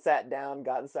someone sat down,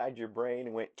 got inside your brain,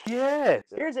 and went, Yes.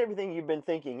 here's everything you've been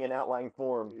thinking in outline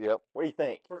form. Yep. What do you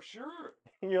think? For sure.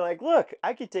 And you're like, look,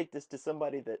 I could take this to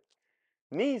somebody that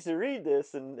needs to read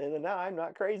this, and now I'm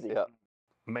not crazy. Yeah.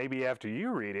 Maybe after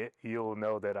you read it, you'll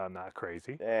know that I'm not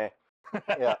crazy. Eh.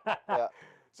 Yeah. Yeah.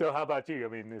 So how about you? I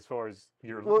mean, as far as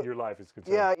your life is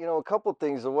concerned. Yeah, a couple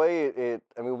things. The way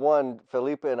I mean, one,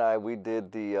 Felipe and I, we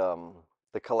did the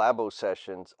collabo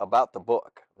sessions about the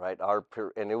book, right?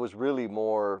 And it was really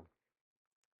more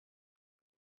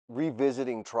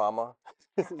revisiting trauma.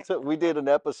 So we did an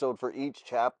episode for each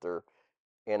chapter,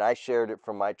 and I shared it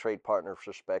from my trade partner's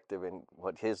perspective and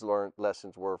what his learned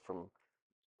lessons were from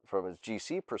his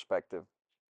GC perspective.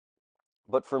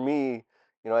 But for me,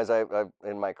 as I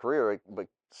in my career, I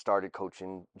started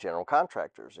coaching general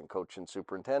contractors and coaching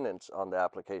superintendents on the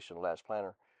application of Last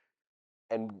Planner.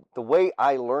 And the way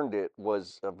I learned it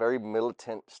was a very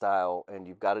militant style, and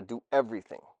you've got to do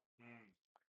everything.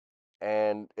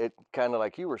 And it kind of,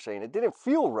 like you were saying, it didn't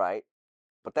feel right,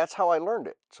 but that's how I learned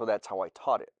it. So that's how I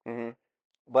taught it. Mm-hmm.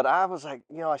 But I was like,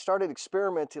 I started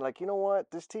experimenting, like, you know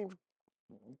what, this team,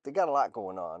 they got a lot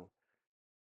going on.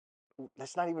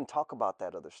 Let's not even talk about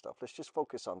that other stuff. Let's just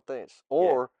focus on this.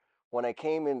 Or when I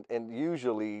came in, and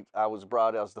usually I was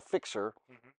brought as the fixer,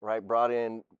 right? Brought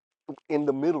in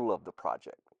the middle of the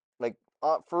project. Like,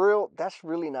 for real, that's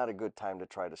really not a good time to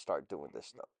try to start doing this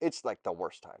stuff. It's like the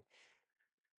worst time.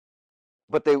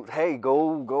 But hey,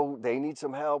 go, they need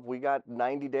some help. We got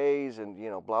 90 days and,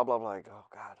 blah, blah, blah. Like, oh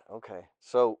God, okay.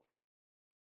 So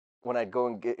when I'd go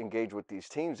and engage with these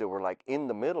teams that were like in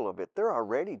the middle of it, they're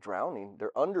already drowning.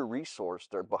 They're under-resourced.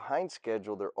 They're behind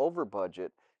schedule. They're over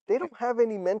budget. They don't have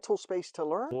any mental space to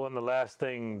learn. Well, and the last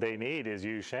thing they need is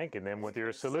you shanking them with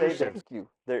your solution. Thank you.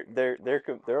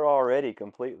 They're already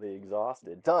completely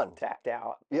exhausted, Done, tapped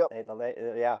out. Yep.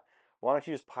 Yeah. Why don't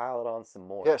you just pile it on some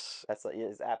more? Yes. That's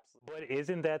is absolutely. But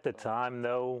isn't that the time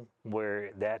though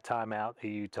where that timeout that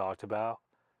you talked about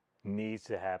needs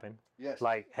to happen? Yes.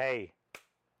 Like, hey,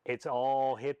 it's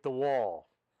all hit the wall.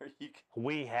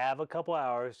 We have a couple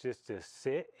hours just to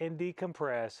sit and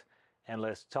decompress, and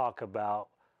let's talk about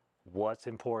what's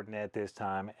important at this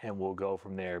time, and we'll go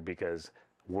from there because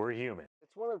we're human.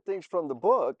 It's one of the things from the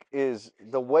book is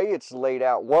the way it's laid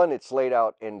out. One, it's laid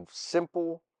out in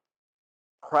simple,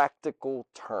 practical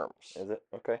terms. Is it?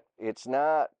 Okay. It's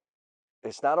not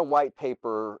a white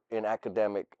paper in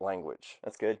academic language,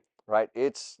 That's good. right?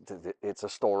 It's a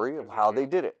story of how they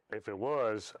did it. If it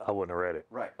was, I wouldn't have read it.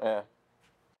 Right. Yeah.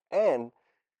 And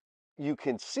you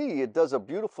can see it does a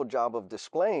beautiful job of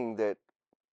displaying that,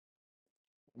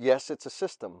 yes, it's a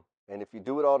system. And if you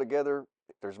do it all together,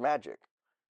 there's magic.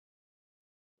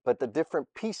 But the different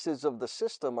pieces of the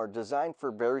system are designed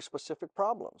for very specific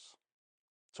problems.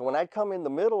 So when I come in the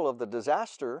middle of the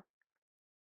disaster,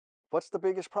 what's the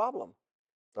biggest problem?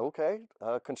 Okay,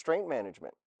 constraint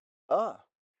management. Well,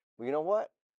 you know what?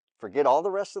 Forget all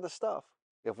the rest of the stuff.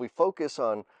 If we focus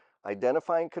on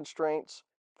identifying constraints,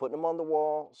 putting them on the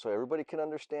wall so everybody can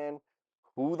understand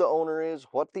who the owner is,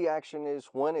 what the action is,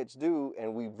 when it's due,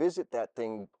 and we visit that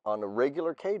thing on a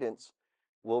regular cadence,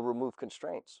 we'll remove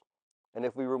constraints. And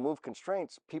if we remove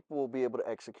constraints, people will be able to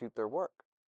execute their work.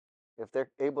 If they're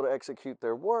able to execute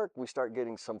their work, we start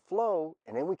getting some flow,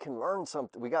 and then we can learn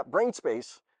something. We got brain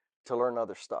space to learn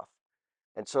other stuff.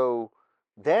 And so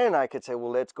then I could say,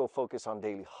 well, let's go focus on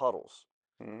daily huddles.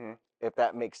 Mm-hmm.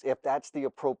 If that's the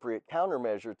appropriate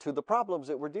countermeasure to the problems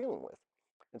that we're dealing with.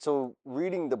 And so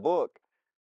reading the book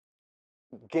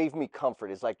gave me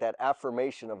comfort. It's like that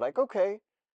affirmation of like, okay,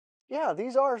 yeah,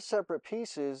 these are separate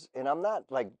pieces, and I'm not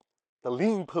like, the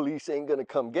lean police ain't gonna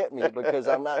come get me because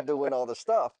I'm not doing all the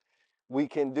stuff. We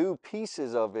can do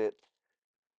pieces of it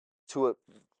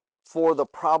for the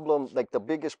problem, like the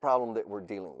biggest problem that we're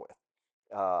dealing with.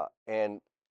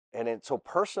 So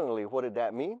personally, what did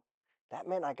that mean? That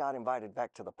meant I got invited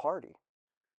back to the party.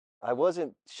 I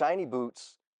wasn't shiny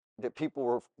boots that people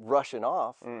were rushing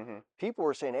off, Mm-hmm. people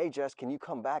were saying, "Hey, Jess, can you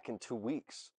come back in 2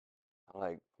 weeks?" I'm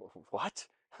like, "What?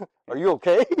 Are you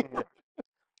okay?"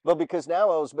 But because now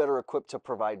I was better equipped to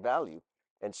provide value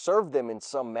and serve them in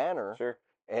some manner, Sure.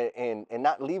 and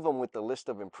not leave them with the list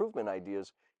of improvement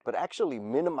ideas, but actually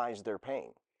minimize their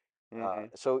pain. Mm-hmm.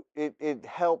 So it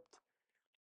helped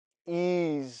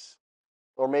ease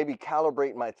or maybe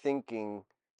calibrate my thinking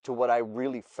to what I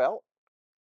really felt,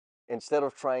 instead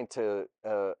of trying to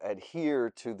adhere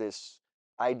to this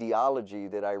ideology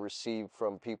that I received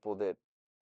from people that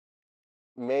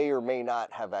may or may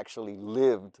not have actually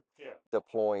lived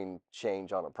deploying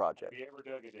change on a project. Have you ever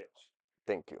dug a ditch?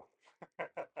 Thank you.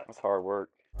 That's hard work.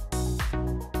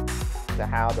 So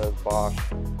how does Bosch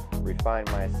Refine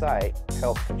My Sight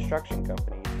help construction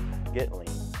companies get lean?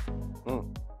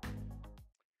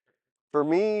 For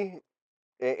me,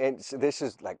 and so this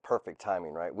is like perfect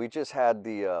timing, right? We just had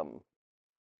the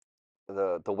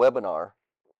webinar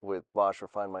with Bosch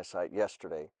Refine My Sight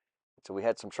yesterday. So we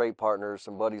had some trade partners,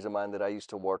 some buddies of mine that I used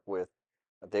to work with.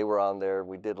 They were on there.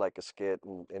 We did like a skit,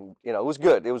 and you know, it was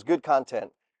good. It was good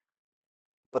content.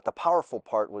 But the powerful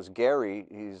part was Gary.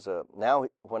 He's now,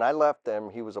 when I left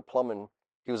them, he was a plumber.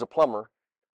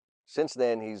 Since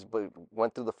then,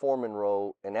 went through the foreman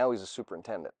role, and now he's a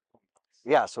superintendent.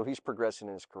 Yeah, so he's progressing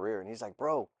in his career, and he's like,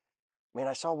 "Bro, man,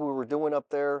 I saw what we were doing up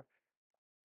there,"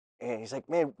 and he's like,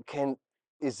 "Man,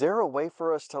 is there a way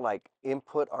for us to like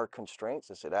input our constraints?"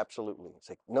 I said, "Absolutely." It's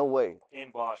like, "No way." In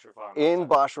Bosch Refine. In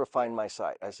Bosch Refine My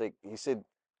Sight. He said,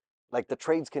 like the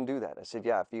trades can do that. I said,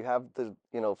 "Yeah, if you have the,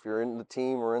 if you're in the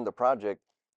team or in the project,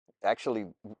 actually,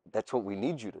 that's what we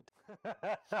need you to do."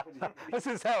 This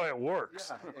is how it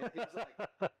works.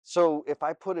 So if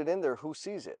I put it in there, who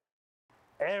sees it?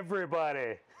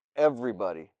 Everybody.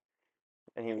 Everybody.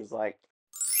 And he was like,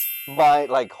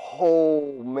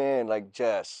 Oh man, like,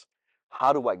 Jess,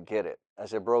 how do I get it? I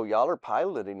said, "Bro, y'all are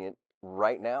piloting it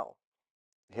right now.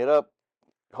 Hit up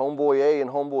homeboy A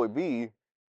and homeboy B,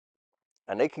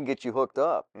 and they can get you hooked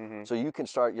up." mm-hmm. So you can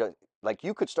start,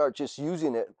 you could start just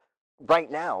using it right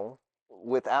now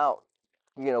without,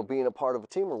 being a part of a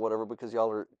team or whatever, because y'all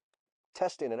are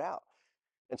testing it out.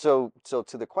 And so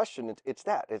to the question, it's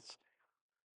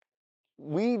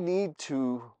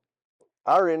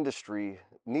our industry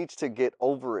needs to get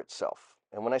over itself.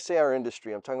 And when I say our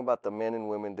industry, I'm talking about the men and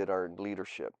women that are in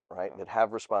leadership, right? That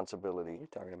have responsibility. You're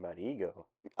talking about ego.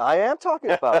 I am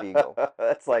talking about ego.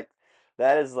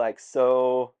 That is like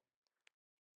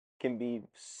can be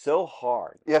so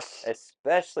hard. Yes.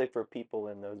 Especially for people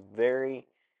in those very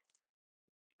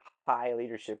high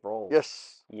leadership roles.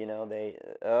 Yes.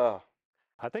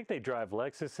 I think they drive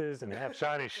Lexuses and have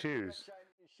shiny shoes.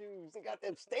 Shiny shoes. They got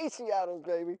them Stacy Adams,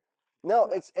 baby.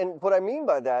 No, and what I mean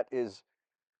by that is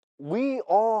we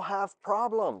all have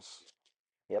problems.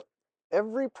 Yep.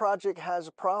 Every project has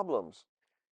problems.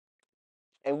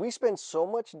 And we spend so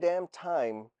much damn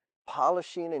time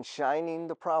polishing and shining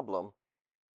the problem.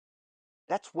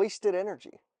 That's wasted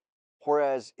energy.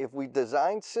 Whereas if we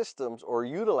design systems or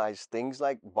utilize things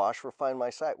like Bosch Refine My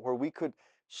Sight, where we could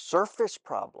surface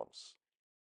problems,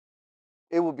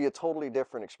 it would be a totally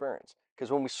different experience.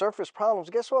 Because when we surface problems,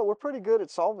 guess what? We're pretty good at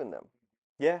solving them.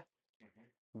 Yeah.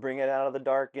 Bring it out of the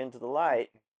dark into the light.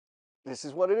 This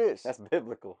is what it is. That's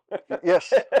biblical.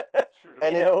 Yes.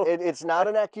 And it's not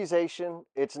an accusation.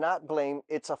 It's not blame.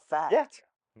 It's a fact. Yeah.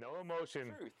 No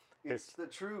emotion. It's the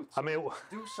truth. I mean,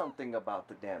 do something about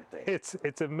the damn thing.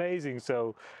 It's amazing.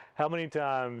 So how many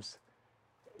times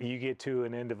you get to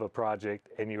an end of a project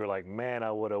and you're like, man,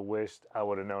 I would have wished I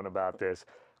would have known about this.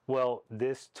 Well,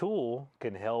 this tool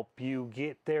can help you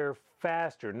get there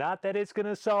faster. Not that it's going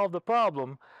to solve the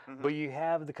problem, but you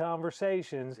have the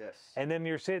conversations. Yes. And then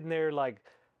you're sitting there like,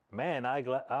 man,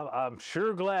 I'm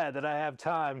sure glad that I have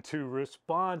time to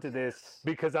respond to this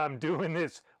because I'm doing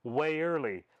this way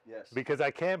early. Yes. Because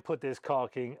I can't put this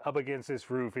caulking up against this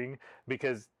roofing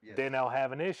because then I'll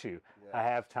have an issue. Yes. I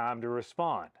have time to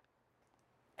respond.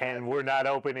 And we're not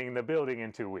opening the building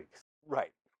in 2 weeks.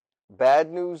 Right.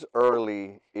 Bad news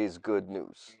early is good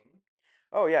news.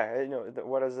 Oh yeah,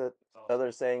 what is it?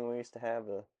 Other saying we used to have,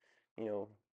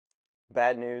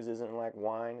 bad news isn't like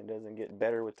wine; it doesn't get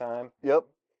better with time. Yep.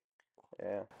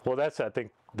 Yeah. Well, that's, I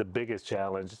think, the biggest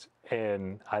challenge.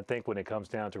 And I think when it comes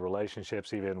down to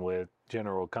relationships, even with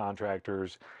general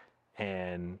contractors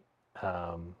and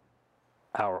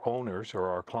our owners or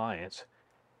our clients,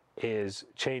 is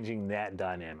changing that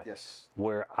dynamic. Yes.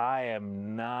 Where I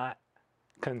am not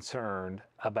concerned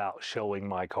about showing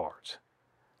my cards.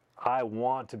 I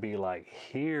want to be like,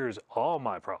 here's all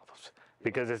my problems,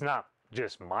 because it's not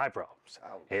just my problems.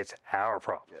 Ours. It's our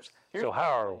problems. Here's So my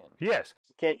how are, plan. yes,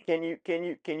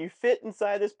 Can you fit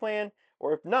inside this plan?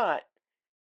 Or if not,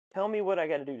 tell me what I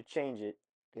got to do to change it.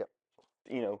 Yep.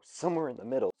 You know, somewhere in the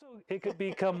middle. so it could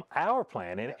become our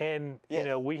plan. And you Yes.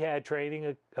 know, we had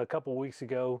training a couple weeks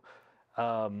ago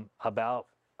about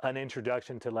an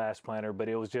introduction to Last Planner, but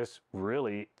it was just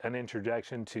really an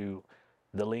introduction to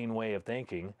the lean way of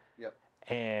thinking. Yep.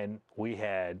 And we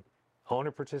had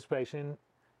owner participation,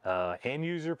 end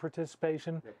user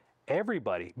participation,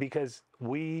 everybody, because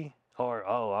we are,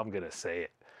 oh, I'm going to say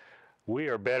it. We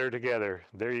are better together.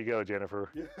 There you go,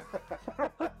 Jennifer.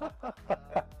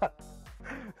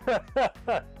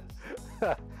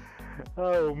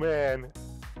 Oh, man.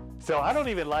 So I don't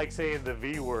even like saying the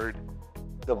V word.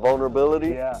 The vulnerability?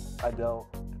 Yeah, I don't.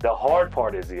 The hard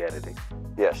part is the editing.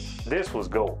 Yes. This was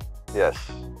gold.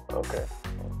 Yes. Okay.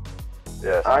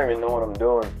 Yes. I don't even know what I'm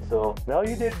doing. So No,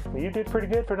 you did pretty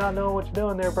good for not knowing what you're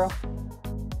doing there, bro.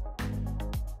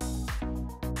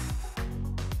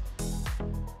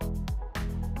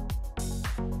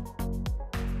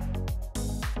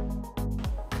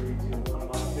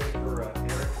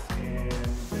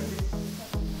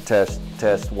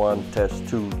 Test 1, test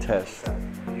 2, test.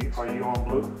 Are you on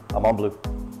blue? I'm on blue.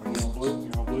 Are you on blue?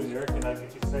 You're on blue. Eric, can I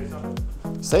get you to say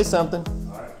something? Say something.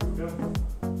 All right, we're good.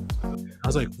 I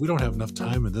was like, we don't have enough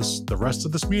time in the rest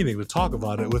of this meeting to talk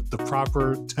about it with the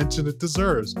proper attention it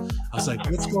deserves. I was like,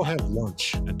 let's go have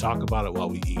lunch and talk about it while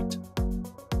we eat.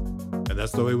 And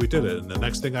that's the way we did it. And the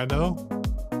next thing I know,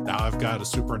 now I've got a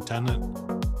superintendent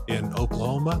in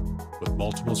Oklahoma with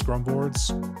multiple scrum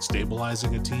boards,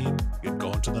 stabilizing a team, and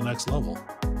going to the next level.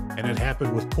 And it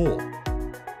happened with pool.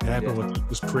 It happened with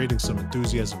just creating some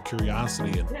enthusiasm,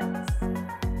 curiosity, and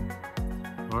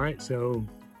All right, so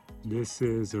this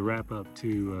is a wrap up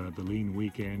to the lean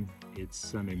weekend. It's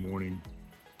Sunday morning.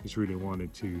 Just really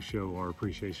wanted to show our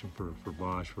appreciation for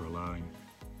Bosch for allowing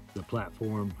the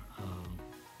platform,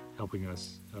 helping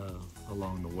us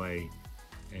along the way,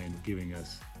 and giving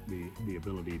us the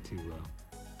ability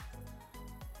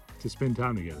to spend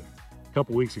time together. A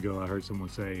couple weeks ago, I heard someone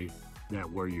say that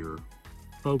where your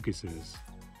focus is,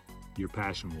 your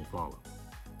passion will follow.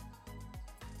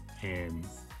 And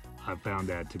I found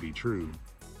that to be true.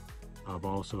 I've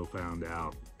also found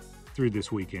out through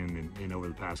this weekend and over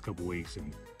the past couple weeks,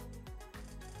 and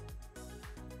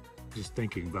just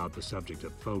thinking about the subject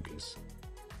of focus,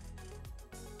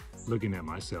 looking at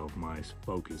myself, my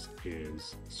focus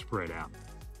is spread out.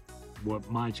 What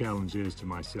my challenge is to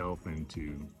myself and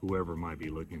to whoever might be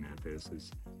looking at this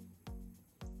is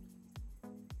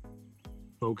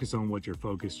focus on what your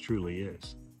focus truly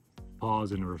is.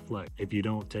 Pause and reflect. If you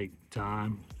don't take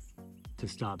time to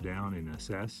stop down and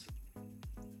assess,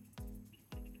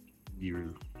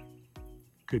 you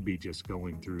could be just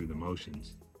going through the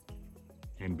motions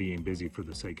and being busy for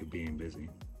the sake of being busy.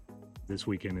 This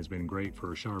weekend has been great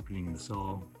for sharpening the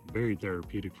saw, very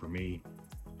therapeutic for me.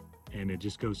 And it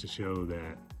just goes to show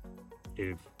that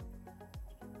if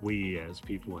we as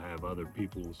people have other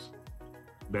people's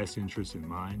best interests in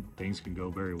mind, things can go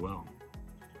very well.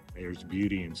 There's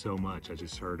beauty in so much. I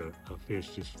just heard a fish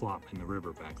just flop in the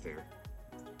river back there.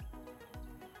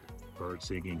 Birds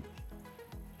singing.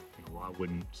 You know, why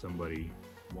wouldn't somebody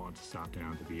want to stop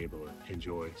down to be able to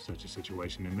enjoy such a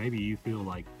situation? And maybe you feel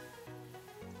like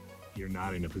you're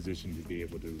not in a position to be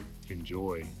able to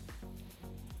enjoy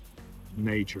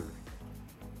nature.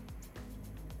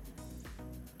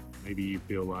 Maybe you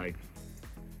feel like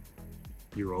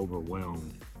you're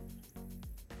overwhelmed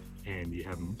and you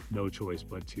have no choice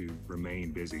but to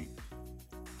remain busy.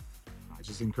 I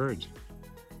just encourage you,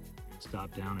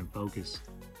 stop down and focus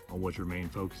on what your main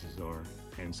focuses are.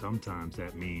 And sometimes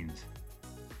that means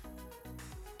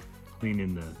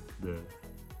cleaning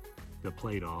the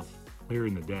plate off,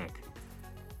 clearing the deck.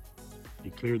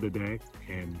 You clear the deck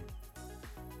and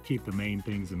keep the main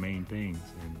things,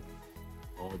 and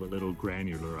all the little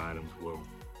granular items will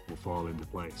fall into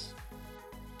place.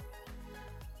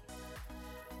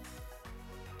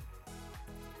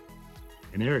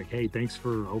 And Eric, hey, thanks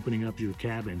for opening up your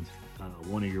cabin,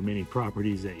 one of your many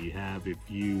properties that you have. If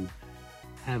you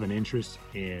have an interest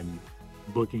in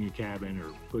booking a cabin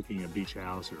or booking a beach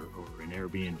house or an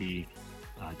Airbnb,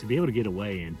 to be able to get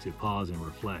away and to pause and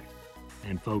reflect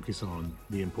and focus on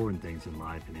the important things in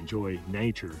life and enjoy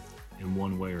nature in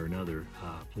one way or another,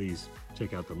 please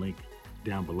check out the link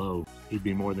down below. He'd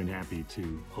be more than happy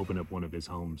to open up one of his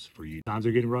homes for you. Times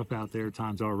are getting rough out there.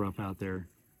 Times are rough out there.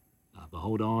 But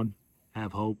hold on,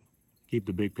 have hope, keep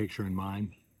the big picture in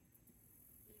mind.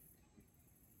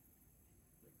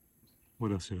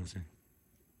 What else should I say?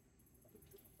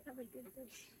 Have a good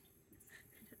day.